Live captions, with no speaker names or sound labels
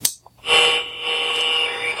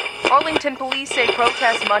Wilmington police say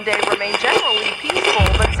protests Monday remained generally peaceful,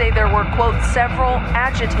 but say there were, quote, several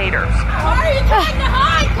agitators. Why are you trying to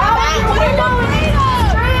hide?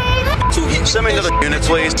 Send me another unit,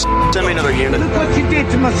 please. Send me another unit. Look what you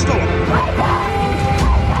did to my store.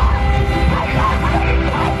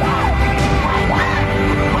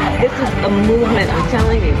 This is a movement, I'm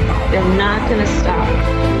telling you. They're not going to stop.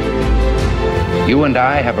 You and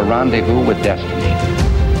I have a rendezvous with destiny.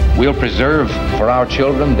 We'll preserve for our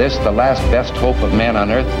children this, the last best hope of man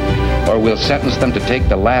on earth, or we'll sentence them to take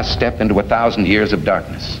the last step into 1,000 years of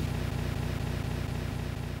darkness.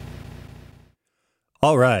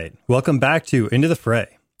 All right, welcome back to Into the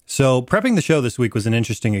Fray. So, prepping the show this week was an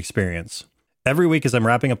interesting experience. Every week as I'm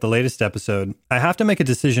wrapping up the latest episode, I have to make a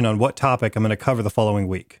decision on what topic I'm going to cover the following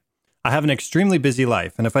week. I have an extremely busy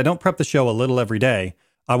life, and if I don't prep the show a little every day,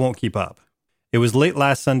 I won't keep up. It was late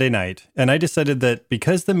last Sunday night, and I decided that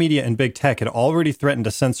because the media and big tech had already threatened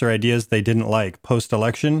to censor ideas they didn't like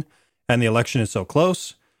post-election, and the election is so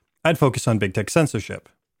close, I'd focus on big tech censorship.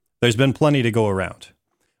 There's been plenty to go around.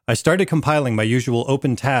 I started compiling my usual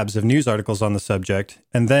open tabs of news articles on the subject,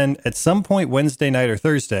 and then at some point Wednesday night or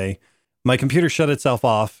Thursday, my computer shut itself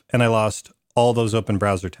off and I lost all those open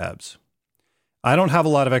browser tabs. I don't have a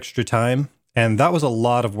lot of extra time, and that was a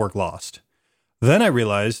lot of work lost. Then I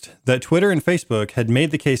realized that Twitter and Facebook had made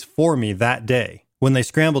the case for me that day when they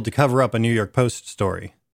scrambled to cover up a New York Post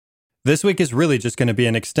story. This week is really just going to be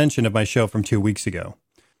an extension of my show from 2 weeks ago.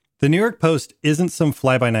 The New York Post isn't some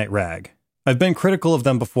fly-by-night rag. I've been critical of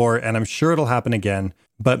them before, and I'm sure it'll happen again,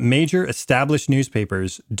 but major established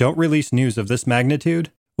newspapers don't release news of this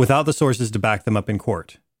magnitude without the sources to back them up in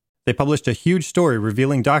court. They published a huge story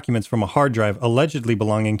revealing documents from a hard drive allegedly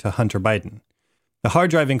belonging to Hunter Biden. The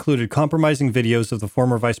hard drive included compromising videos of the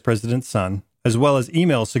former vice president's son, as well as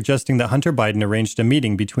emails suggesting that Hunter Biden arranged a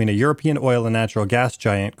meeting between a European oil and natural gas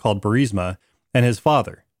giant called Burisma and his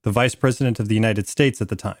father, the vice president of the United States at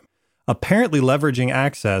the time, apparently leveraging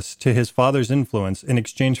access to his father's influence in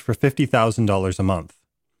exchange for $50,000 a month.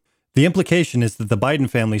 The implication is that the Biden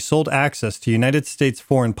family sold access to United States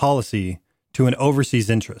foreign policy to an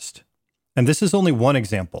overseas interest. And this is only one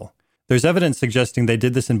example. There's evidence suggesting they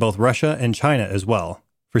did this in both Russia and China as well,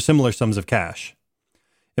 for similar sums of cash.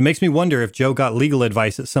 It makes me wonder if Joe got legal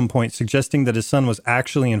advice at some point suggesting that his son was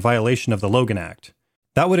actually in violation of the Logan Act.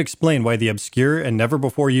 That would explain why the obscure and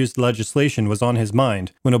never-before-used legislation was on his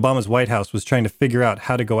mind when Obama's White House was trying to figure out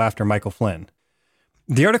how to go after Michael Flynn.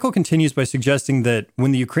 The article continues by suggesting that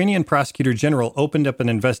when the Ukrainian prosecutor general opened up an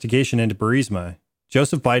investigation into Burisma,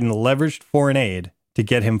 Joseph Biden leveraged foreign aid to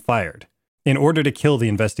get him fired in order to kill the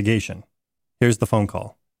investigation. Here's the phone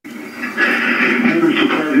call. Hey, Mr.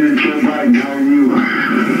 President Joe Biden, how are you?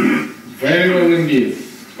 Very well indeed.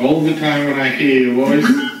 All the time when I hear your voice,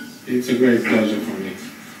 it's a great pleasure for me.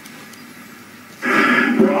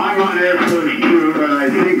 Well, I'm on Air Force 2, and I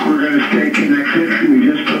think we're going to stay connected. We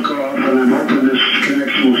just took off, and I'm hoping this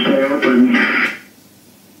connection will stay open.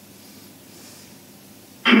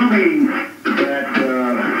 Assuming that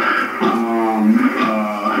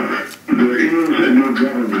there is a new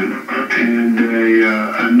government and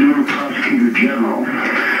a new prosecutor general, I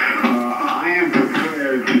am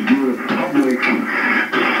prepared to do a public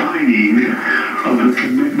signing of the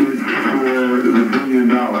commitment for the $1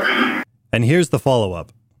 billion. And here's the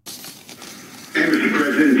follow-up. Hey, Mr.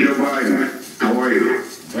 President Joe Biden, how are you?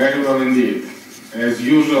 Very well indeed. As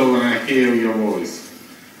usual when I hear your voice.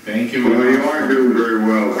 Thank you very much. Well, you are doing very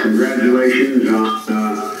well. Congratulations on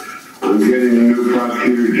getting a new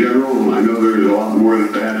prosecutor general. I know there's a lot more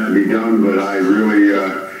that has to be done, but I really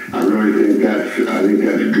think that's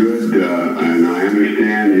good. And I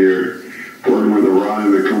understand you're working with Iran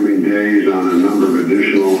in the coming days on a number of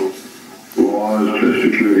additional laws to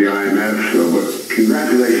secure the IMF. But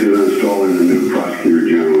congratulations on installing the new prosecutor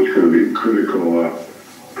general. It's going to be critical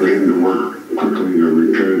for him to work quickly to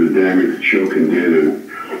repair the damage that Shokin did. And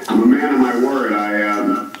I'm a man of my word.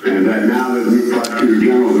 And that now that the new prosecutor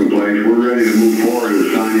general is in place, we're ready to move forward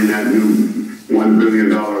and signing that new $1 billion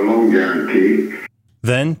loan guarantee.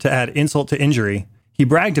 Then, to add insult to injury, he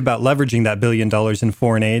bragged about leveraging that $1 billion in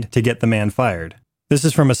foreign aid to get the man fired. This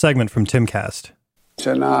is from a segment from Timcast.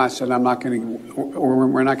 I said, we're not going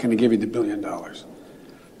to give you the $1 billion.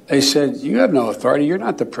 They said, you have no authority. You're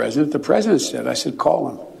not the president. The president said. I said, call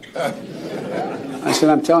him. I said,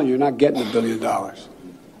 I'm telling you, you're not getting the $1 billion.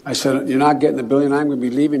 I said, you're not getting the $1 billion. I'm going to be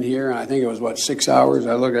leaving here. And I think it was, 6 hours?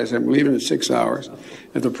 I said, I'm leaving in 6 hours.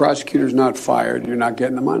 If the prosecutor's not fired, you're not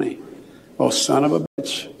getting the money. Well, son of a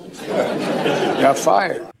bitch. Got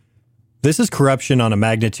fired. This is corruption on a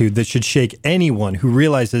magnitude that should shake anyone who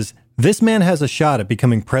realizes this man has a shot at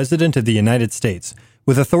becoming president of the United States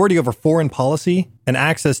with authority over foreign policy and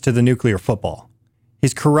access to the nuclear football.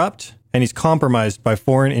 He's corrupt and he's compromised by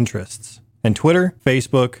foreign interests, and Twitter,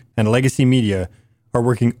 Facebook, and legacy media are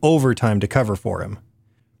working overtime to cover for him.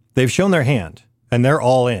 They've shown their hand, and they're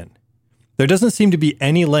all in. There doesn't seem to be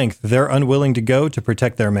any length they're unwilling to go to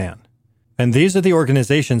protect their man. And these are the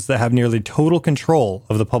organizations that have nearly total control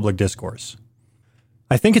of the public discourse.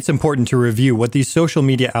 I think it's important to review what these social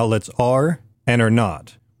media outlets are and are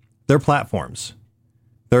not. They're platforms.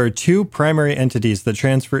 There are two primary entities that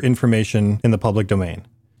transfer information in the public domain.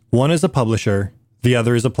 One is a publisher, the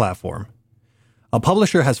other is a platform. A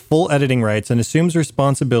publisher has full editing rights and assumes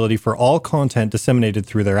responsibility for all content disseminated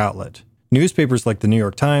through their outlet. Newspapers like the New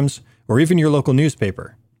York Times, or even your local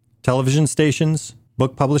newspaper. Television stations,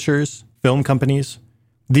 book publishers, film companies.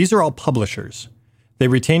 These are all publishers. They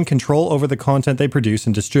retain control over the content they produce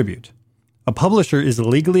and distribute. A publisher is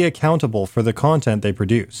legally accountable for the content they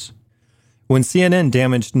produce. When CNN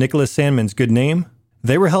damaged Nicholas Sandmann's good name,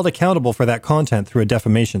 they were held accountable for that content through a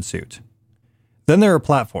defamation suit. Then there are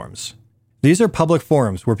platforms. These are public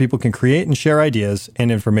forums where people can create and share ideas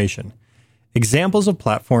and information. Examples of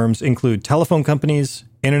platforms include telephone companies,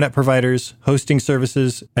 internet providers, hosting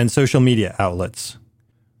services, and social media outlets.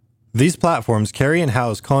 These platforms carry and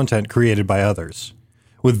house content created by others.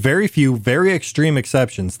 With very few, very extreme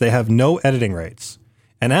exceptions, they have no editing rights,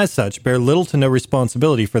 and as such bear little to no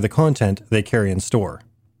responsibility for the content they carry and store.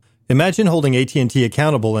 Imagine holding AT&T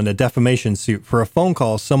accountable in a defamation suit for a phone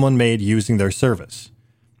call someone made using their service.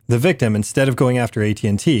 The victim, instead of going after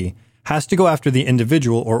AT&T, has to go after the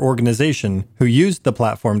individual or organization who used the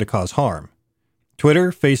platform to cause harm.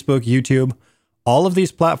 Twitter, Facebook, YouTube, all of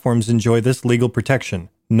these platforms enjoy this legal protection,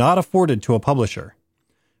 not afforded to a publisher.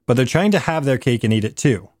 But they're trying to have their cake and eat it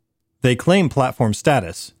too. They claim platform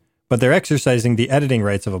status, but they're exercising the editing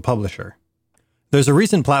rights of a publisher. There's a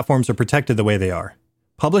reason platforms are protected the way they are.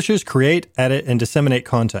 Publishers create, edit, and disseminate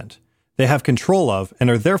content. They have control of and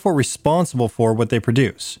are therefore responsible for what they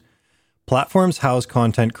produce. Platforms house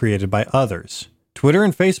content created by others. Twitter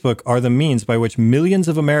and Facebook are the means by which millions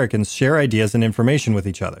of Americans share ideas and information with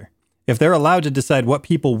each other. If they're allowed to decide what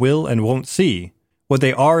people will and won't see, what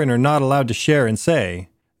they are and are not allowed to share and say,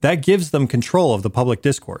 that gives them control of the public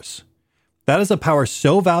discourse. That is a power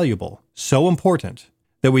so valuable, so important,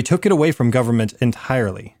 that we took it away from government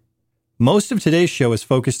entirely. Most of today's show is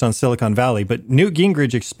focused on Silicon Valley, but Newt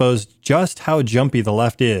Gingrich exposed just how jumpy the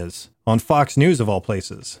left is, on Fox News of all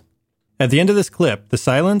places. At the end of this clip, the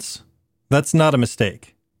silence, that's not a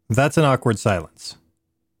mistake. That's an awkward silence.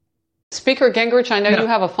 Speaker Gingrich, I know you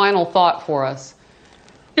have a final thought for us.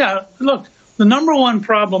 Yeah, look, the number one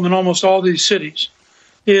problem in almost all these cities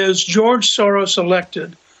is George Soros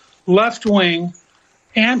elected left-wing,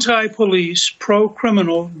 anti-police,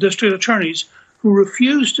 pro-criminal district attorneys who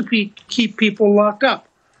refuse to keep people locked up.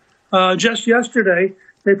 Just yesterday,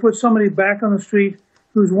 they put somebody back on the street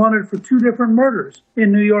who's wanted for 2 different murders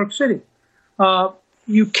in New York City.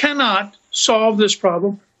 You cannot solve this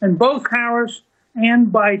problem, and both Harris and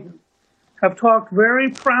Biden have talked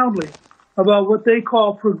very proudly about what they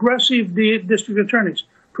call progressive district attorneys.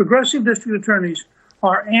 Progressive district attorneys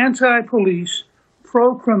are anti-police,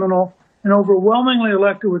 pro-criminal, and overwhelmingly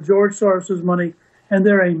elected with George Soros' money, and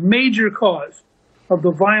they're a major cause of the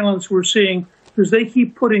violence we're seeing because they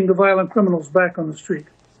keep putting the violent criminals back on the street.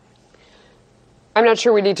 I'm not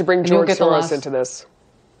sure we need to bring George Soros into this.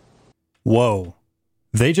 Whoa.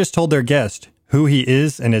 They just told their guest who he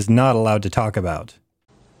is and is not allowed to talk about.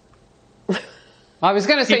 I was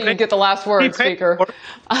going to say you get the last word, Speaker.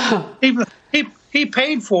 He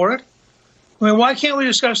paid for it. I mean, why can't we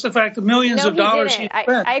discuss the fact that millions of dollars he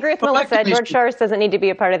spent? I agree with Melissa. George Soros doesn't need to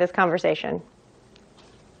be a part of this conversation.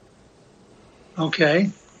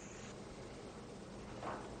 Okay.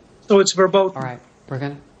 So it's verboten. All right. We're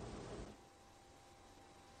going to...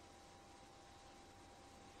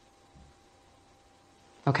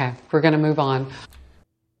 Okay. We're going to move on.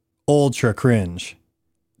 Ultra cringe.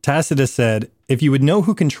 Tacitus said, if you would know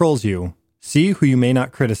who controls you, see who you may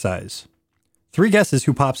not criticize. 3 guesses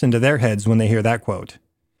who pops into their heads when they hear that quote.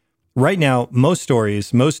 Right now, most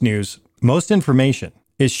stories, most news, most information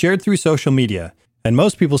is shared through social media, and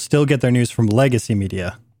most people still get their news from legacy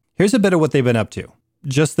media. Here's a bit of what they've been up to,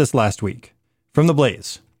 just this last week. From The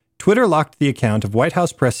Blaze, Twitter locked the account of White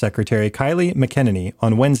House Press Secretary Kylie McEnany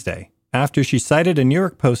on Wednesday after she cited a New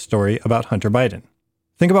York Post story about Hunter Biden.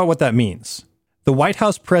 Think about what that means. The White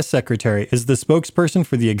House Press Secretary is the spokesperson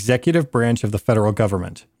for the executive branch of the federal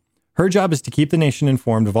government. Her job is to keep the nation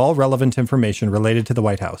informed of all relevant information related to the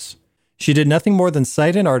White House. She did nothing more than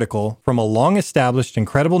cite an article from a long-established and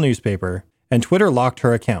credible newspaper, and Twitter locked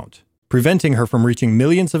her account. preventing her from reaching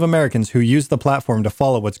millions of Americans who use the platform to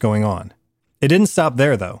follow what's going on. It didn't stop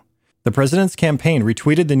there, though. The president's campaign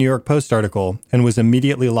retweeted the New York Post article and was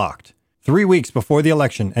immediately locked. 3 weeks before the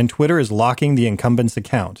election, and Twitter is locking the incumbent's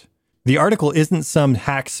account. The article isn't some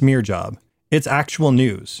hack smear job. It's actual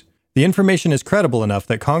news. The information is credible enough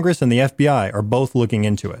that Congress and the FBI are both looking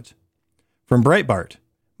into it. From Breitbart,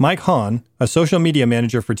 Mike Hahn, a social media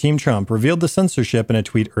manager for Team Trump, revealed the censorship in a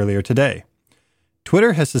tweet earlier today.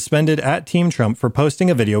 Twitter has suspended @TeamTrump for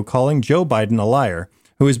posting a video calling Joe Biden a liar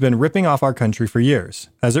who has been ripping off our country for years,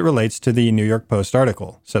 as it relates to the New York Post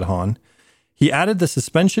article, said Hahn. He added the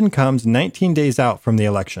suspension comes 19 days out from the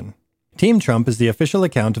election. Team Trump is the official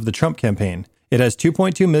account of the Trump campaign. It has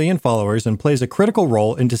 2.2 million followers and plays a critical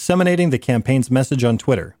role in disseminating the campaign's message on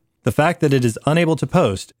Twitter. The fact that it is unable to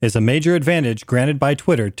post is a major advantage granted by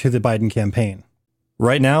Twitter to the Biden campaign.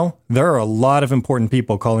 Right now, there are a lot of important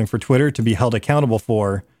people calling for Twitter to be held accountable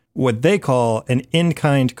for what they call an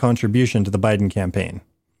in-kind contribution to the Biden campaign.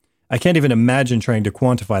 I can't even imagine trying to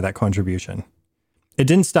quantify that contribution. It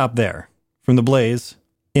didn't stop there. From The Blaze,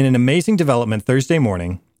 in an amazing development Thursday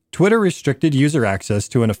morning, Twitter restricted user access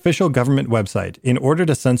to an official government website in order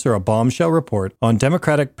to censor a bombshell report on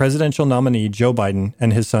Democratic presidential nominee Joe Biden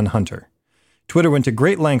and his son Hunter. Twitter went to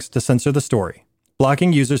great lengths to censor the story,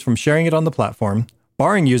 blocking users from sharing it on the platform,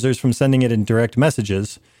 barring users from sending it in direct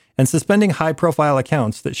messages, and suspending high-profile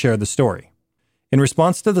accounts that share the story. In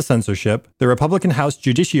response to the censorship, the Republican House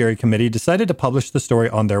Judiciary Committee decided to publish the story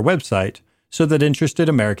on their website so that interested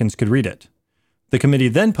Americans could read it. The committee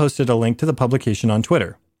then posted a link to the publication on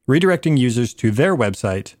Twitter, redirecting users to their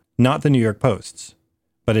website, not the New York Post's.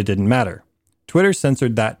 But it didn't matter. Twitter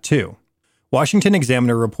censored that too. Washington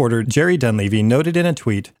Examiner reporter Jerry Dunleavy noted in a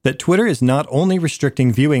tweet that Twitter is not only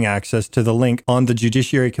restricting viewing access to the link on the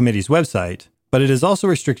Judiciary Committee's website, but it is also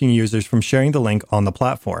restricting users from sharing the link on the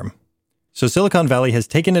platform. So Silicon Valley has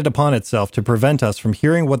taken it upon itself to prevent us from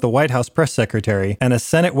hearing what the White House press secretary and a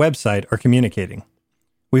Senate website are communicating.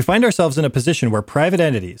 We find ourselves in a position where private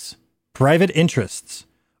entities, private interests,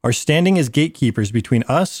 are standing as gatekeepers between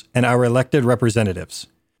us and our elected representatives.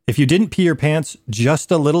 If you didn't pee your pants just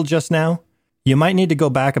a little just now, you might need to go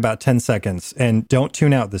back about 10 seconds and don't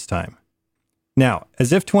tune out this time. Now,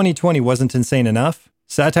 as if 2020 wasn't insane enough,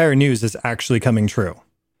 satire news is actually coming true.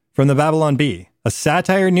 From the Babylon Bee, a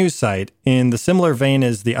satire news site in the similar vein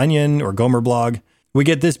as The Onion or Gomer Blog, we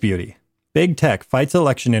get this beauty. Big Tech fights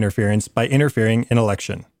election interference by interfering in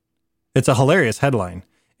election. It's a hilarious headline,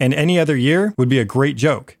 and any other year would be a great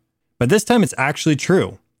joke. But this time it's actually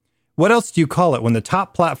true. What else do you call it when the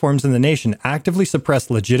top platforms in the nation actively suppress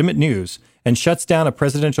legitimate news and shuts down a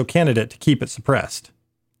presidential candidate to keep it suppressed?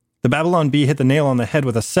 The Babylon Bee hit the nail on the head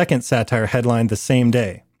with a second satire headline the same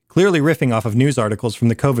day, clearly riffing off of news articles from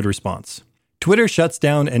the COVID response. Twitter shuts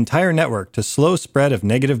down entire network to slow spread of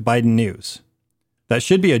negative Biden news. That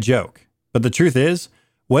should be a joke, but the truth is,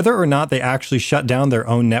 whether or not they actually shut down their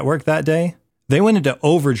own network that day, they went into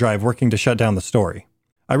overdrive working to shut down the story.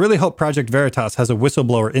 I really hope Project Veritas has a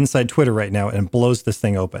whistleblower inside Twitter right now and blows this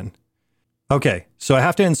thing open. Okay, so I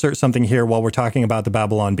have to insert something here while we're talking about the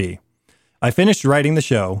Babylon Bee. I finished writing the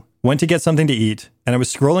show, went to get something to eat, and I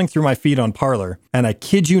was scrolling through my feed on Parler, and I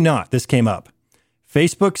kid you not, this came up.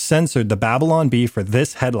 Facebook censored the Babylon Bee for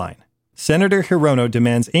this headline. Senator Hirono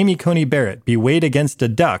demands Amy Coney Barrett be weighed against a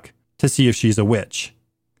duck to see if she's a witch.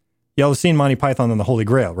 Y'all have seen Monty Python and the Holy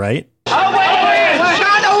Grail, right?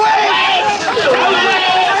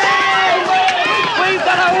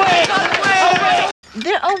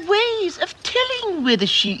 There are ways of telling whether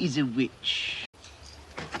she is a witch.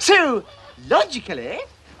 So, logically,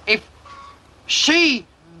 if she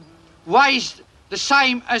weighs the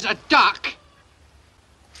same as a duck,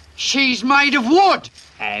 she's made of wood.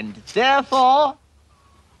 And therefore,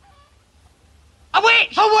 a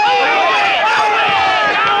witch! A witch!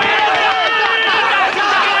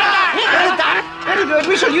 Very good.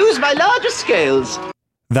 We shall use my larger scales.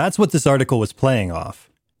 That's what this article was playing off.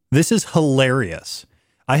 This is hilarious.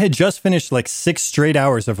 I had just finished like 6 straight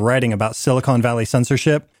hours of writing about Silicon Valley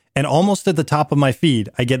censorship, and almost at the top of my feed,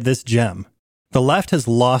 I get this gem. The left has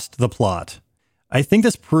lost the plot. I think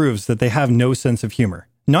this proves that they have no sense of humor.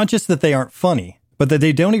 Not just that they aren't funny, but that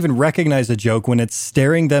they don't even recognize a joke when it's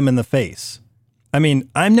staring them in the face. I mean,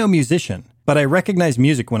 I'm no musician, but I recognize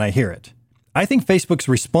music when I hear it. I think Facebook's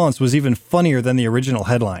response was even funnier than the original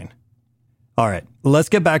headline. All right, let's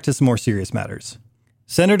get back to some more serious matters.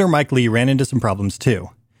 Senator Mike Lee ran into some problems too.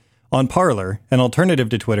 On Parler, an alternative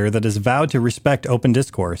to Twitter that has vowed to respect open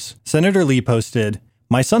discourse, Senator Lee posted,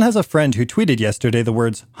 "My son has a friend who tweeted yesterday the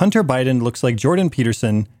words, 'Hunter Biden looks like Jordan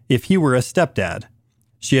Peterson if he were a stepdad.'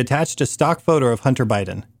 She attached a stock photo of Hunter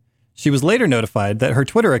Biden. She was later notified that her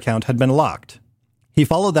Twitter account had been locked. He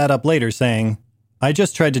followed that up later saying, "I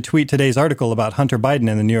just tried to tweet today's article about Hunter Biden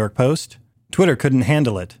in the New York Post. Twitter couldn't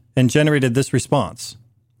handle it and generated this response."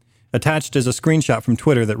 Attached is a screenshot from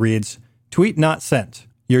Twitter that reads, "Tweet not sent.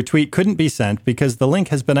 Your tweet couldn't be sent because the link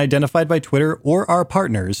has been identified by Twitter or our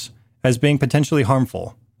partners as being potentially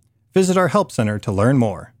harmful. Visit our help center to learn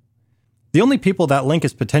more." The only people that link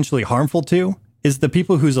is potentially harmful to is the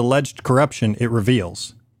people whose alleged corruption it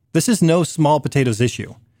reveals. This is no small potatoes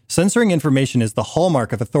issue. Censoring information is the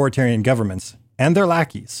hallmark of authoritarian governments and their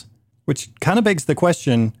lackeys, which kind of begs the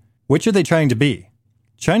question, which are they trying to be?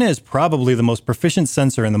 China is probably the most proficient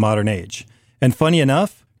censor in the modern age, and funny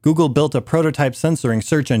enough, Google built a prototype censoring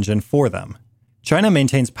search engine for them. China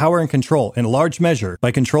maintains power and control in large measure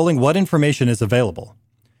by controlling what information is available.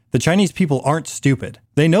 The Chinese people aren't stupid.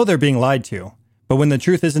 They know they're being lied to, but when the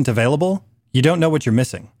truth isn't available, you don't know what you're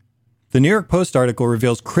missing. The New York Post article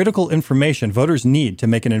reveals critical information voters need to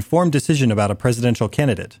make an informed decision about a presidential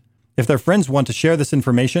candidate. If their friends want to share this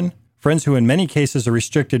information, friends who in many cases are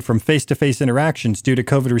restricted from face-to-face interactions due to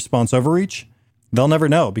COVID response overreach, they'll never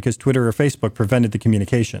know because Twitter or Facebook prevented the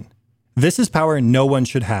communication. This is power no one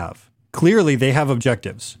should have. Clearly, they have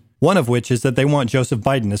objectives, one of which is that they want Joseph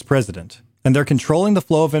Biden as president, and they're controlling the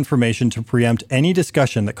flow of information to preempt any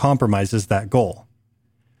discussion that compromises that goal.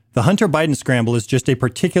 The Hunter Biden scramble is just a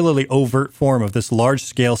particularly overt form of this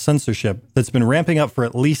large-scale censorship that's been ramping up for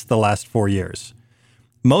at least the last 4 years.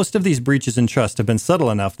 Most of these breaches in trust have been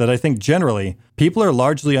subtle enough that I think generally people are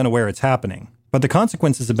largely unaware it's happening, but the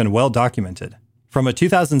consequences have been well documented. From a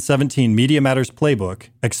 2017 Media Matters playbook,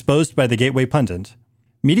 exposed by the Gateway Pundit,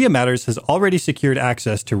 Media Matters has already secured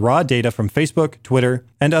access to raw data from Facebook, Twitter,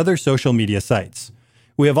 and other social media sites.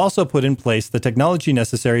 We have also put in place the technology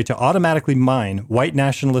necessary to automatically mine white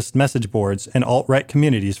nationalist message boards and alt-right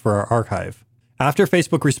communities for our archive. After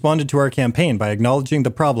Facebook responded to our campaign by acknowledging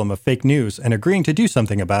the problem of fake news and agreeing to do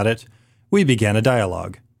something about it, we began a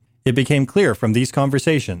dialogue. It became clear from these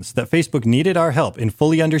conversations that Facebook needed our help in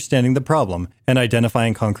fully understanding the problem and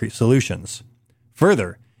identifying concrete solutions.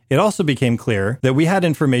 Further, it also became clear that we had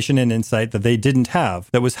information and insight that they didn't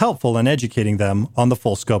have that was helpful in educating them on the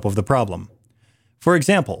full scope of the problem. For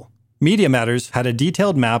example, Media Matters had a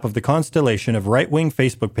detailed map of the constellation of right-wing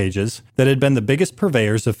Facebook pages that had been the biggest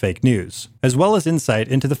purveyors of fake news, as well as insight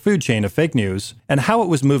into the food chain of fake news and how it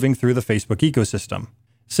was moving through the Facebook ecosystem.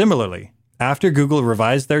 Similarly, after Google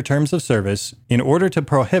revised their terms of service in order to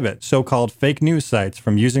prohibit so-called fake news sites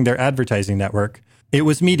from using their advertising network, it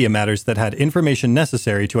was Media Matters that had information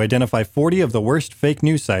necessary to identify 40 of the worst fake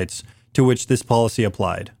news sites to which this policy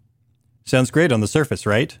applied. Sounds great on the surface,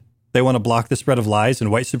 right? They want to block the spread of lies and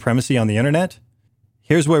white supremacy on the internet?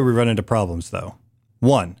 Here's where we run into problems, though.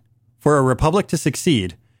 1. For a republic to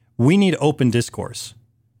succeed, we need open discourse.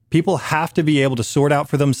 People have to be able to sort out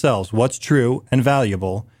for themselves what's true and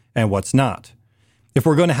valuable and what's not. If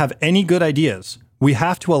we're going to have any good ideas, we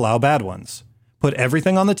have to allow bad ones. Put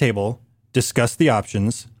everything on the table, discuss the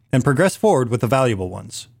options, and progress forward with the valuable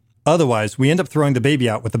ones. Otherwise, we end up throwing the baby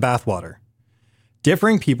out with the bathwater.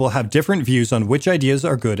 Differing people have different views on which ideas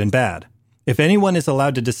are good and bad. If anyone is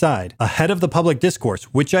allowed to decide, ahead of the public discourse,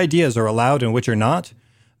 which ideas are allowed and which are not,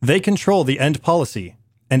 they control the end policy,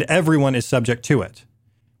 and everyone is subject to it.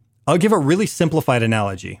 I'll give a really simplified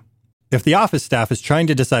analogy. If the office staff is trying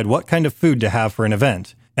to decide what kind of food to have for an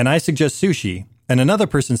event, and I suggest sushi, and another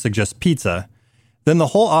person suggests pizza, then the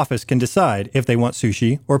whole office can decide if they want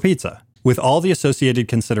sushi or pizza, with all the associated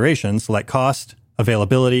considerations like cost,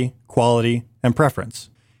 availability, quality, and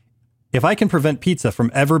preference. If I can prevent pizza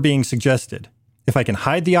from ever being suggested, if I can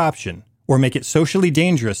hide the option, or make it socially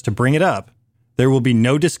dangerous to bring it up, there will be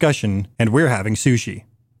no discussion and we're having sushi.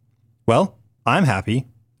 Well, I'm happy,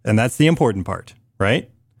 and that's the important part,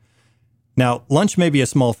 right? Now, lunch may be a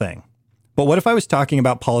small thing, but what if I was talking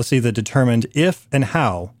about policy that determined if and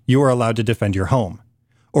how you are allowed to defend your home,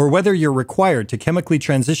 or whether you're required to chemically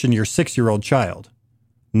transition your 6-year-old child?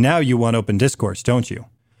 Now you want open discourse, don't you?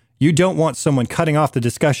 You don't want someone cutting off the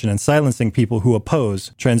discussion and silencing people who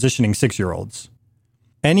oppose transitioning 6-year-olds.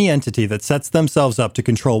 Any entity that sets themselves up to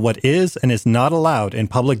control what is and is not allowed in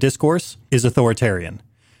public discourse is authoritarian.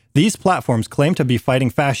 These platforms claim to be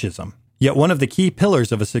fighting fascism, yet one of the key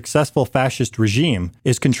pillars of a successful fascist regime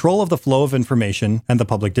is control of the flow of information and the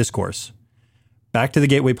public discourse. Back to the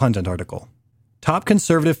Gateway Pundit article. Top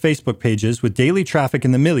conservative Facebook pages with daily traffic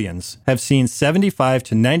in the millions have seen 75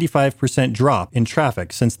 to 95% drop in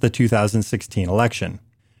traffic since the 2016 election.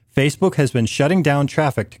 Facebook has been shutting down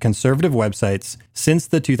traffic to conservative websites since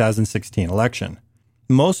the 2016 election.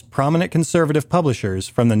 Most prominent conservative publishers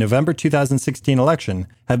from the November 2016 election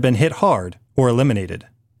have been hit hard or eliminated.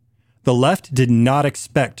 The left did not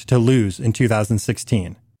expect to lose in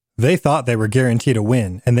 2016. They thought they were guaranteed a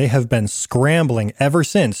win, and they have been scrambling ever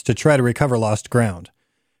since to try to recover lost ground.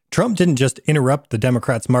 Trump didn't just interrupt the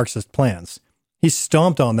Democrats' Marxist plans. He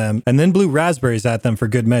stomped on them and then blew raspberries at them for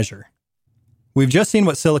good measure. We've just seen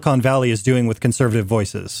what Silicon Valley is doing with conservative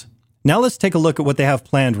voices. Now let's take a look at what they have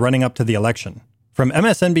planned running up to the election. From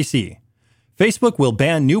MSNBC, Facebook will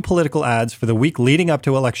ban new political ads for the week leading up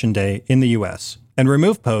to Election Day in the US and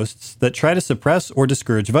remove posts that try to suppress or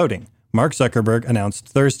discourage voting, Mark Zuckerberg announced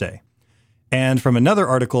Thursday. And from another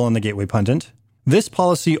article on the Gateway Pundit, this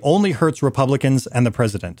policy only hurts Republicans and the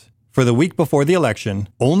president. For the week before the election,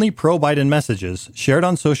 only pro-Biden messages shared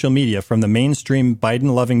on social media from the mainstream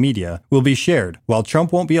Biden-loving media will be shared, while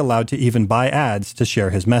Trump won't be allowed to even buy ads to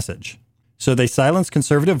share his message. So they silence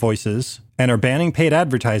conservative voices and are banning paid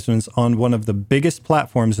advertisements on one of the biggest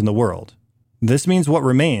platforms in the world. This means what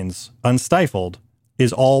remains, unstifled,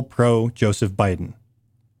 is all pro-Joseph Biden.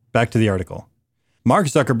 Back to the article. Mark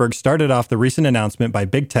Zuckerberg started off the recent announcement by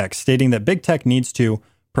Big Tech stating that Big Tech needs to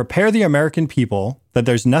prepare the American people that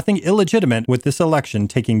there's nothing illegitimate with this election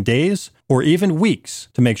taking days or even weeks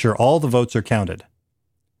to make sure all the votes are counted.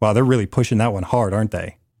 Wow, they're really pushing that one hard, aren't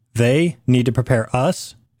they? They need to prepare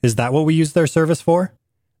us? Is that what we use their service for?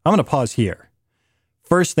 I'm going to pause here.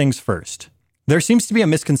 First things first. There seems to be a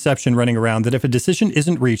misconception running around that if a decision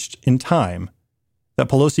isn't reached in time, that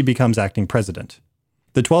Pelosi becomes acting president.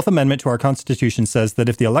 The 12th Amendment to our Constitution says that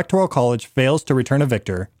if the Electoral College fails to return a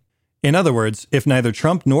victor, in other words, if neither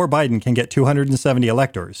Trump nor Biden can get 270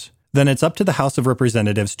 electors, then it's up to the House of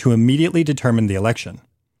Representatives to immediately determine the election.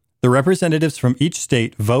 The representatives from each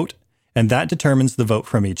state vote, and that determines the vote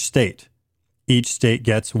from each state. Each state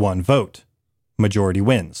gets one vote. Majority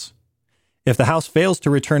wins. If the House fails to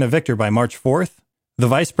return a victor by March 4th, the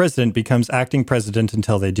vice president becomes acting president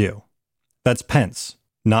until they do. That's Pence,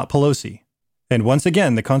 not Pelosi. And once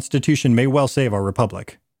again, the Constitution may well save our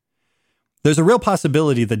republic. There's a real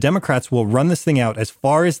possibility that Democrats will run this thing out as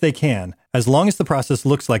far as they can, as long as the process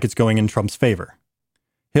looks like it's going in Trump's favor.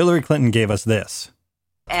 Hillary Clinton gave us this.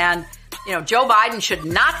 And, Joe Biden should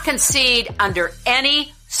not concede under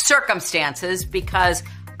any circumstances because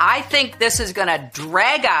I think this is going to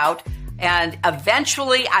drag out, and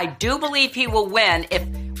eventually I do believe he will win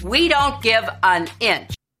if we don't give an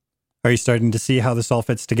inch. Are you starting to see how this all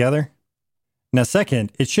fits together? Now,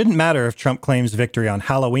 second, it shouldn't matter if Trump claims victory on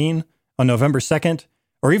Halloween, on November 2nd,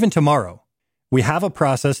 or even tomorrow. We have a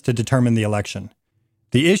process to determine the election.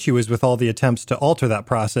 The issue is with all the attempts to alter that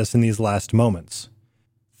process in these last moments.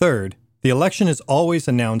 Third, the election is always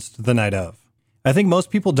announced the night of. I think most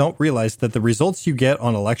people don't realize that the results you get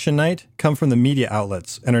on election night come from the media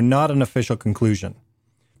outlets and are not an official conclusion.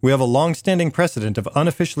 We have a long-standing precedent of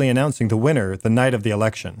unofficially announcing the winner the night of the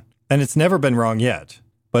election, and it's never been wrong yet,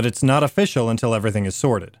 but it's not official until everything is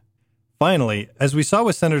sorted. Finally, as we saw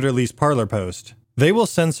with Senator Lee's Parler post, they will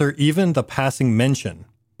censor even the passing mention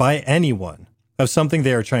by anyone of something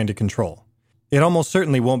they are trying to control. It almost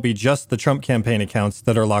certainly won't be just the Trump campaign accounts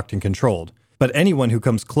that are locked and controlled, but anyone who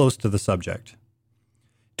comes close to the subject.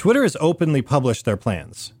 Twitter has openly published their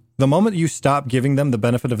plans. The moment you stop giving them the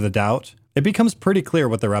benefit of the doubt, it becomes pretty clear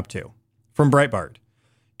what they're up to. From Breitbart,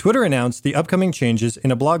 Twitter announced the upcoming changes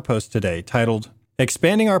in a blog post today titled,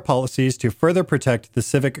 Expanding Our Policies to Further Protect the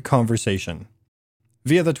Civic Conversation,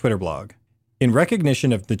 via the Twitter blog. In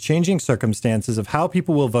recognition of the changing circumstances of how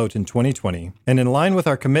people will vote in 2020, and in line with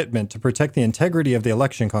our commitment to protect the integrity of the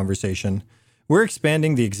election conversation, we're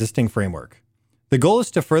expanding the existing framework. The goal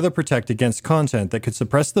is to further protect against content that could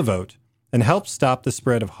suppress the vote and help stop the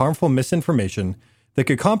spread of harmful misinformation that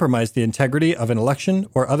could compromise the integrity of an election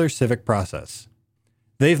or other civic process.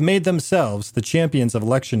 They've made themselves the champions of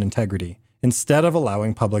election integrity instead of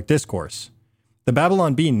allowing public discourse. The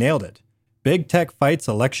Babylon Bee nailed it. Big Tech fights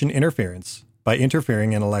election interference by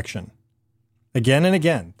interfering in election. Again and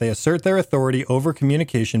again, they assert their authority over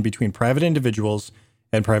communication between private individuals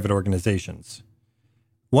and private organizations.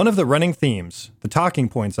 One of the running themes, the talking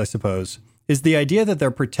points, I suppose, is the idea that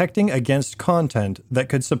they're protecting against content that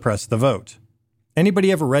could suppress the vote.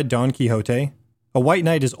 Anybody ever read Don Quixote? A white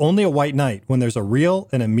knight is only a white knight when there's a real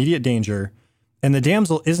and immediate danger, and the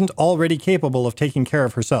damsel isn't already capable of taking care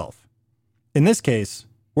of herself. In this case,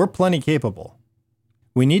 we're plenty capable.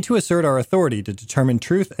 We need to assert our authority to determine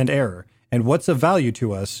truth and error and what's of value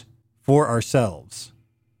to us for ourselves.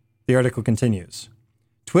 The article continues.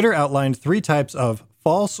 Twitter outlined 3 types of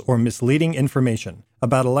false or misleading information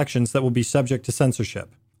about elections that will be subject to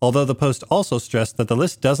censorship, although the post also stressed that the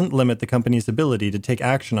list doesn't limit the company's ability to take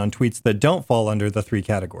action on tweets that don't fall under the 3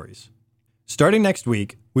 categories. Starting next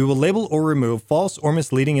week, we will label or remove false or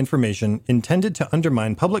misleading information intended to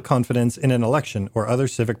undermine public confidence in an election or other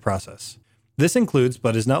civic process. This includes,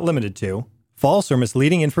 but is not limited to, false or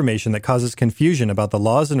misleading information that causes confusion about the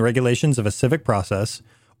laws and regulations of a civic process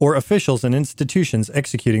or officials and institutions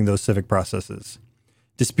executing those civic processes.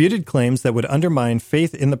 Disputed claims that would undermine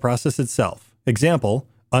faith in the process itself. Example,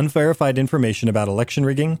 unverified information about election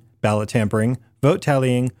rigging, ballot tampering, vote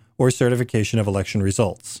tallying, or certification of election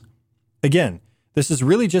results. Again, this is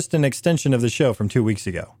really just an extension of the show from 2 weeks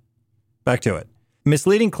ago. Back to it.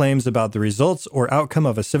 Misleading claims about the results or outcome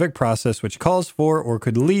of a civic process which calls for or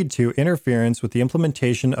could lead to interference with the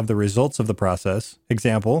implementation of the results of the process.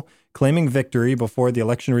 Example, claiming victory before the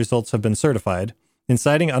election results have been certified,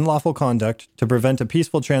 inciting unlawful conduct to prevent a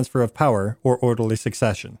peaceful transfer of power or orderly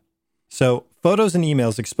succession. So, photos and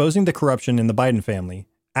emails exposing the corruption in the Biden family,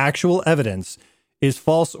 actual evidence, is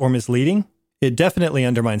false or misleading? It definitely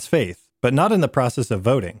undermines faith, but not in the process of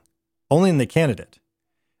voting, only in the candidate.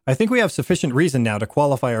 I think we have sufficient reason now to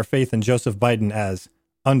qualify our faith in Joseph Biden as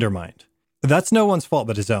undermined. That's no one's fault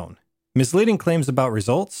but his own. Misleading claims about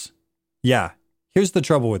results? Yeah, here's the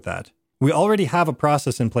trouble with that. We already have a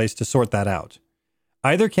process in place to sort that out.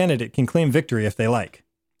 Either candidate can claim victory if they like.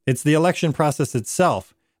 It's the election process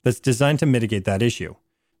itself that's designed to mitigate that issue.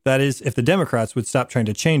 That is, if the Democrats would stop trying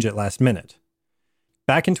to change it last minute.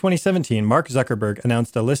 Back in 2017, Mark Zuckerberg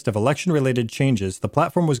announced a list of election-related changes the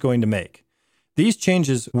platform was going to make. These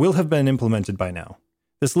changes will have been implemented by now.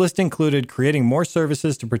 This list included creating more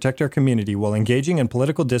services to protect our community while engaging in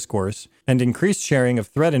political discourse and increased sharing of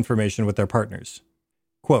threat information with their partners.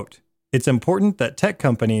 Quote, "It's important that tech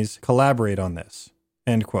companies collaborate on this."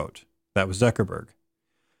 End quote. That was Zuckerberg.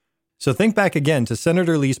 So think back again to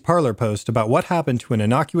Senator Lee's Parler post about what happened to an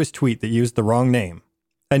innocuous tweet that used the wrong name,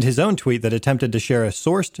 and his own tweet that attempted to share a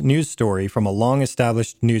sourced news story from a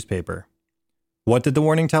long-established newspaper. What did the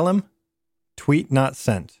warning tell him? Tweet not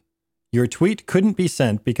sent. Your tweet couldn't be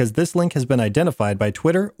sent because this link has been identified by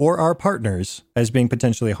Twitter or our partners as being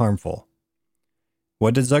potentially harmful.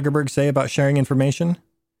 What did Zuckerberg say about sharing information?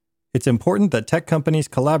 It's important that tech companies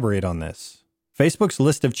collaborate on this. Facebook's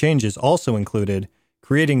list of changes also included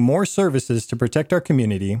creating more services to protect our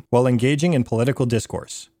community while engaging in political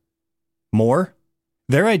discourse. More?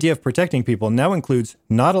 Their idea of protecting people now includes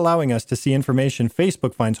not allowing us to see information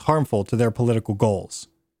Facebook finds harmful to their political goals.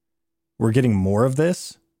 We're getting more of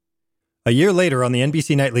this? A year later on the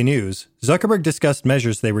NBC Nightly News, Zuckerberg discussed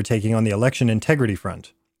measures they were taking on the election integrity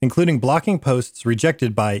front, including blocking posts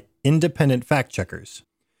rejected by independent fact-checkers.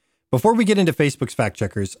 Before we get into Facebook's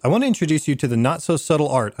fact-checkers, I want to introduce you to the not-so-subtle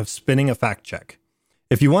art of spinning a fact-check.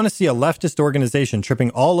 If you want to see a leftist organization tripping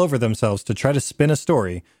all over themselves to try to spin a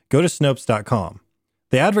story, go to Snopes.com.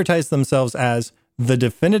 They advertise themselves as the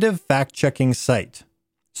definitive fact-checking site.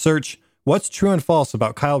 Search, "What's true and false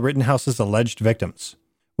about Kyle Rittenhouse's alleged victims?"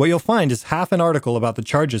 What you'll find is half an article about the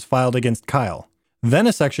charges filed against Kyle, then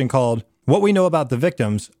a section called "What We Know About the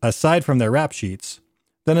Victims, Aside from Their Rap Sheets,"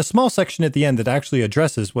 then a small section at the end that actually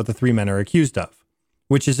addresses what the three men are accused of,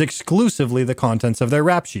 which is exclusively the contents of their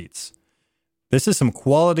rap sheets. This is some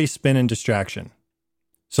quality spin and distraction.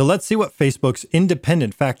 So let's see what Facebook's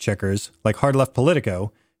independent fact-checkers, like Hard Left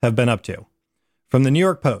Politico, have been up to. From the New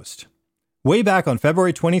York Post. Way back on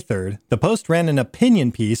February 23rd, the Post ran an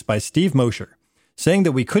opinion piece by Steve Mosher, saying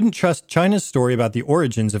that we couldn't trust China's story about the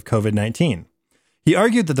origins of COVID-19. He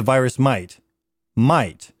argued that the virus might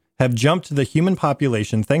have jumped the human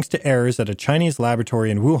population thanks to errors at a Chinese laboratory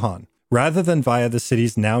in Wuhan, rather than via the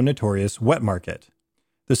city's now notorious wet market.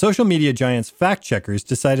 The social media giant's fact-checkers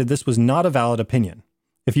decided this was not a valid opinion.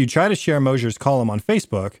 If you try to share Mosher's column on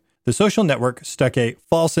Facebook, the social network stuck a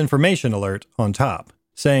false information alert on top,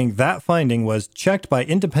 saying that finding was checked by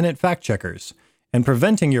independent fact-checkers and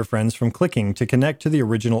preventing your friends from clicking to connect to the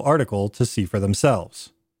original article to see for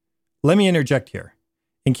themselves. Let me interject here.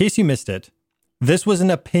 In case you missed it, this was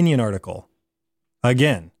an opinion article.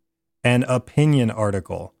 Again, an opinion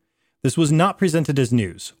article. This was not presented as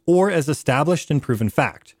news or as established and proven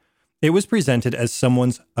fact. It was presented as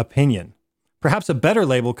someone's opinion. Perhaps a better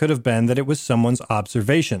label could have been that it was someone's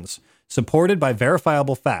observations, supported by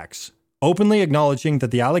verifiable facts, openly acknowledging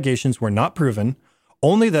that the allegations were not proven,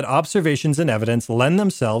 only that observations and evidence lend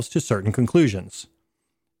themselves to certain conclusions.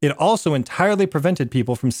 It also entirely prevented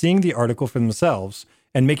people from seeing the article for themselves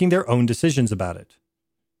and making their own decisions about it.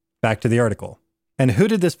 Back to the article. And who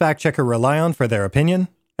did this fact-checker rely on for their opinion?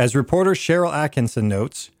 As reporter Cheryl Atkinson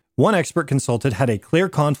notes, one expert consulted had a clear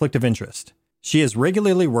conflict of interest. She has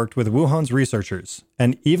regularly worked with Wuhan's researchers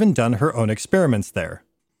and even done her own experiments there.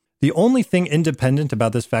 The only thing independent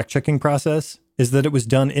about this fact-checking process is that it was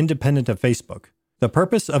done independent of Facebook. The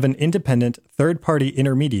purpose of an independent, third-party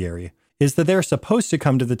intermediary is that they're supposed to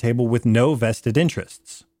come to the table with no vested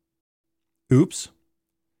interests. Oops.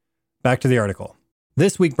 Back to the article.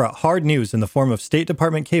 This week brought hard news in the form of State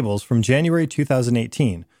Department cables from January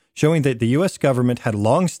 2018, showing that the U.S. government had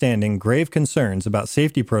long-standing grave concerns about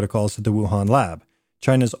safety protocols at the Wuhan lab,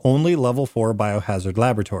 China's only level 4 biohazard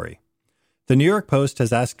laboratory. The New York Post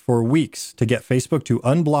has asked for weeks to get Facebook to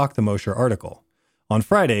unblock the Mosher article. On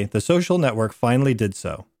Friday, the social network finally did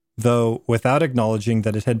so, though without acknowledging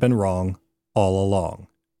that it had been wrong all along.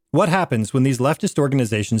 What happens when these leftist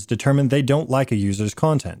organizations determine they don't like a user's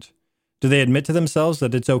content? Do they admit to themselves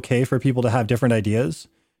that it's okay for people to have different ideas?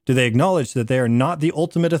 Do they acknowledge that they are not the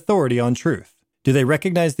ultimate authority on truth? Do they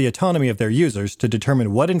recognize the autonomy of their users to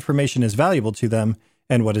determine what information is valuable to them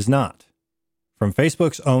and what is not? From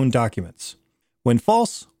Facebook's own documents. When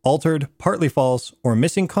false, altered, partly false, or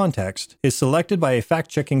missing context is selected by a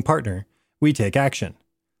fact-checking partner, we take action.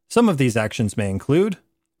 Some of these actions may include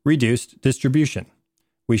reduced distribution.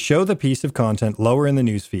 We show the piece of content lower in the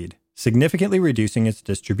newsfeed, significantly reducing its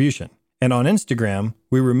distribution. And on Instagram,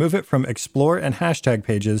 we remove it from explore and hashtag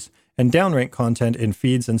pages and downrank content in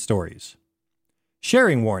feeds and stories.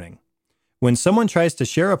 Sharing warning. When someone tries to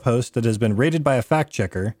share a post that has been rated by a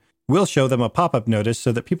fact-checker, we'll show them a pop-up notice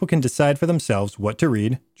so that people can decide for themselves what to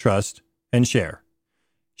read, trust, and share.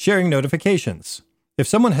 Sharing notifications. If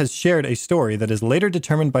someone has shared a story that is later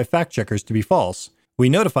determined by fact-checkers to be false, we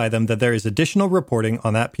notify them that there is additional reporting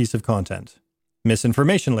on that piece of content.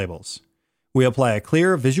 Misinformation labels. We apply a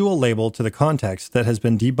clear visual label to the context that has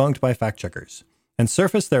been debunked by fact-checkers and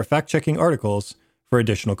surface their fact-checking articles for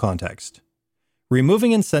additional context.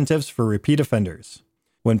 Removing incentives for repeat offenders.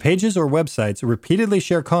 When pages or websites repeatedly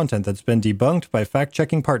share content that's been debunked by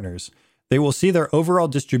fact-checking partners, they will see their overall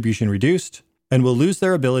distribution reduced and will lose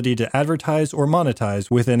their ability to advertise or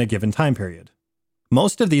monetize within a given time period.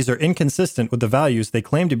 Most of these are inconsistent with the values they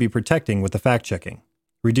claim to be protecting with the fact-checking.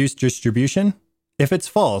 Reduced distribution? If it's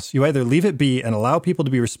false, you either leave it be and allow people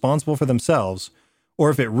to be responsible for themselves,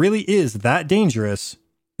 or if it really is that dangerous,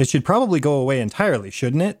 it should probably go away entirely,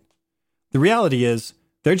 shouldn't it? The reality is,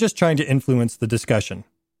 they're just trying to influence the discussion.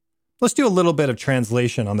 Let's do a little bit of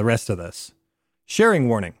translation on the rest of this. Sharing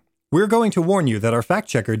warning. We're going to warn you that our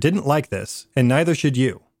fact-checker didn't like this, and neither should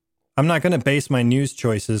you. I'm not going to base my news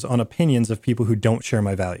choices on opinions of people who don't share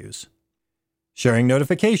my values. Sharing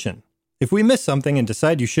notification. If we miss something and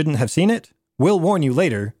decide you shouldn't have seen it, we'll warn you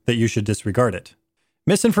later that you should disregard it.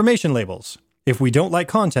 Misinformation labels. If we don't like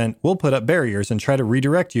content, we'll put up barriers and try to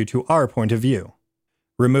redirect you to our point of view.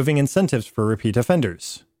 Removing incentives for repeat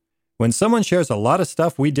offenders. When someone shares a lot of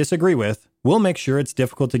stuff we disagree with, we'll make sure it's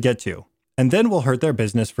difficult to get to, and then we'll hurt their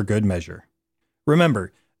business for good measure.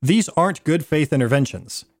 Remember, these aren't good faith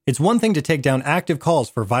interventions. It's one thing to take down active calls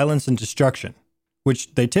for violence and destruction,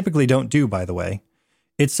 which they typically don't do, by the way.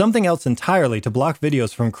 It's something else entirely to block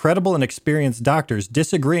videos from credible and experienced doctors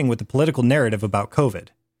disagreeing with the political narrative about COVID.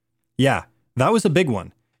 Yeah, that was a big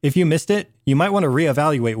one. If you missed it, you might want to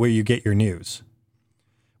reevaluate where you get your news.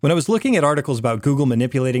 When I was looking at articles about Google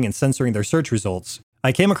manipulating and censoring their search results,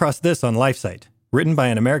 I came across this on LifeSite, written by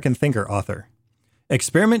an American Thinker author.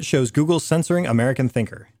 Experiment shows Google censoring American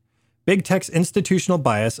Thinker. Big Tech's institutional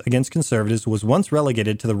bias against conservatives was once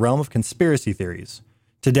relegated to the realm of conspiracy theories.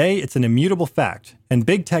 Today, it's an immutable fact, and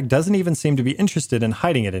Big Tech doesn't even seem to be interested in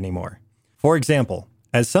hiding it anymore. For example,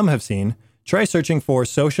 as some have seen, try searching for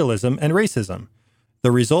socialism and racism.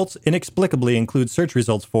 The results inexplicably include search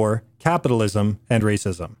results for capitalism and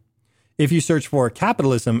racism. If you search for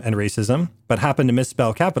capitalism and racism, but happen to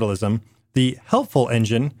misspell capitalism, the helpful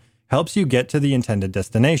engine helps you get to the intended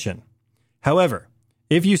destination. However,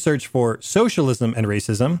 if you search for socialism and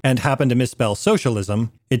racism and happen to misspell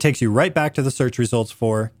socialism, it takes you right back to the search results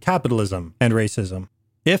for capitalism and racism.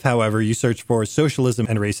 If, however, you search for socialism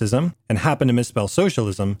and racism and happen to misspell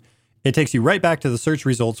socialism, it takes you right back to the search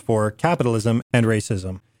results for capitalism and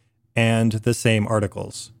racism, and the same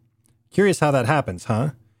articles. Curious how that happens, huh?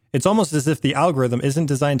 It's almost as if the algorithm isn't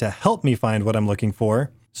designed to help me find what I'm looking for,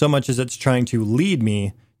 so much as it's trying to lead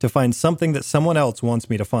me to find something that someone else wants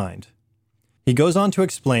me to find. He goes on to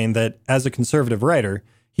explain that, as a conservative writer,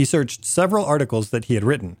 he searched several articles that he had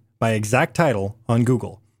written by exact title on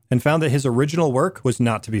Google and found that his original work was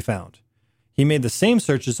not to be found. He made the same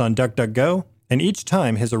searches on DuckDuckGo, and each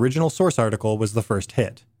time his original source article was the first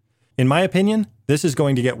hit. In my opinion, this is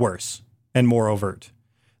going to get worse and more overt.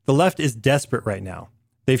 The left is desperate right now.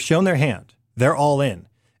 They've shown their hand. They're all in.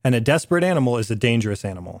 And a desperate animal is a dangerous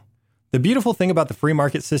animal. The beautiful thing about the free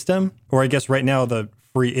market system, or I guess right now the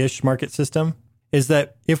free-ish market system, is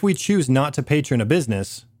that if we choose not to patron a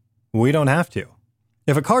business, we don't have to.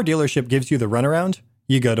 If a car dealership gives you the runaround,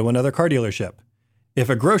 you go to another car dealership. If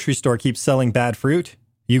a grocery store keeps selling bad fruit,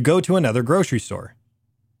 you go to another grocery store.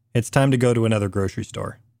 It's time to go to another grocery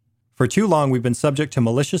store. For too long, we've been subject to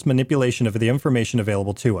malicious manipulation of the information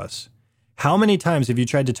available to us. How many times have you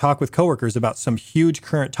tried to talk with coworkers about some huge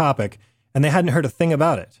current topic and they hadn't heard a thing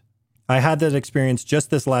about it? I had that experience just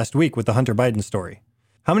this last week with the Hunter Biden story.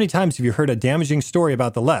 How many times have you heard a damaging story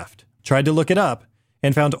about the left, tried to look it up,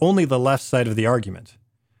 and found only the left side of the argument?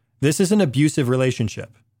 This is an abusive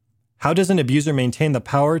relationship. How does an abuser maintain the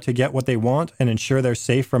power to get what they want and ensure they're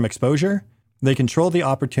safe from exposure? They control the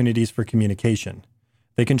opportunities for communication.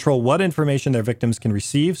 They control what information their victims can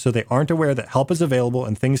receive so they aren't aware that help is available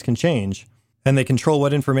and things can change. And they control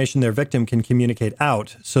what information their victim can communicate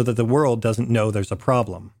out so that the world doesn't know there's a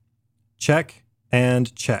problem. Check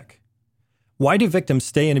and check. Why do victims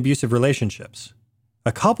stay in abusive relationships?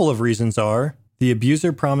 A couple of reasons are the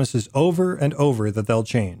abuser promises over and over that they'll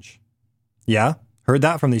change. Yeah, heard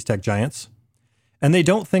that from these tech giants. And they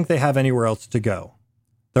don't think they have anywhere else to go.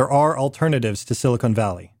 There are alternatives to Silicon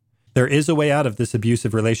Valley. There is a way out of this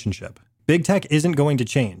abusive relationship. Big tech isn't going to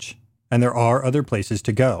change, and there are other places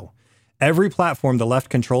to go. Every platform the left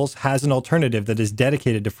controls has an alternative that is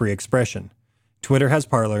dedicated to free expression. Twitter has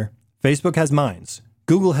Parler, Facebook has Minds,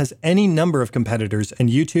 Google has any number of competitors, and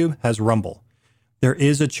YouTube has Rumble. There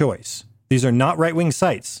is a choice. These are not right-wing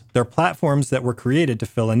sites. They're platforms that were created to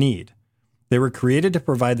fill a need. They were created to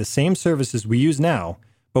provide the same services we use now,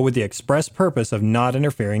 but with the express purpose of not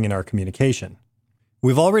interfering in our communication.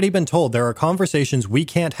 We've already been told there are conversations we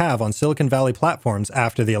can't have on Silicon Valley platforms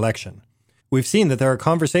after the election. We've seen that there are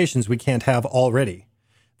conversations we can't have already.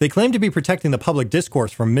 They claim to be protecting the public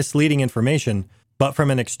discourse from misleading information, but from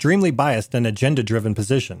an extremely biased and agenda-driven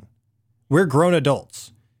position. We're grown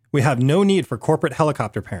adults. We have no need for corporate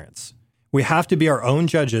helicopter parents. We have to be our own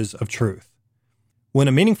judges of truth. When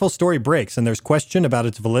a meaningful story breaks and there's question about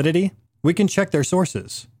its validity, we can check their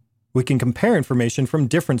sources. We can compare information from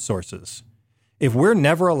different sources. If we're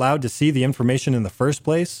never allowed to see the information in the first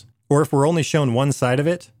place, or if we're only shown one side of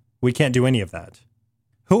it, we can't do any of that.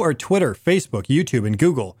 Who are Twitter, Facebook, YouTube, and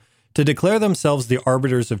Google to declare themselves the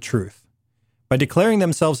arbiters of truth? By declaring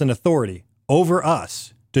themselves an authority over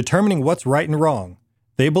us, determining what's right and wrong,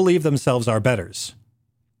 they believe themselves our betters.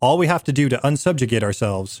 All we have to do to unsubjugate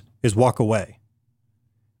ourselves is walk away.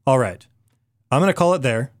 All right, I'm going to call it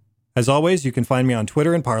there. As always, you can find me on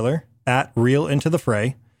Twitter and Parler,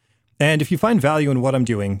 @ReelIntoTheFray. And if you find value in what I'm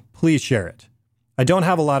doing, please share it. I don't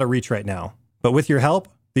have a lot of reach right now, but with your help,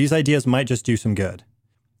 these ideas might just do some good.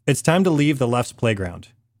 It's time to leave the left's playground.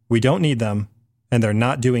 We don't need them, and they're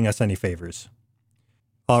not doing us any favors.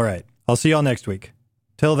 All right, I'll see y'all next week.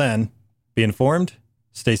 Till then, be informed,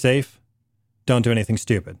 stay safe, don't do anything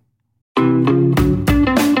stupid.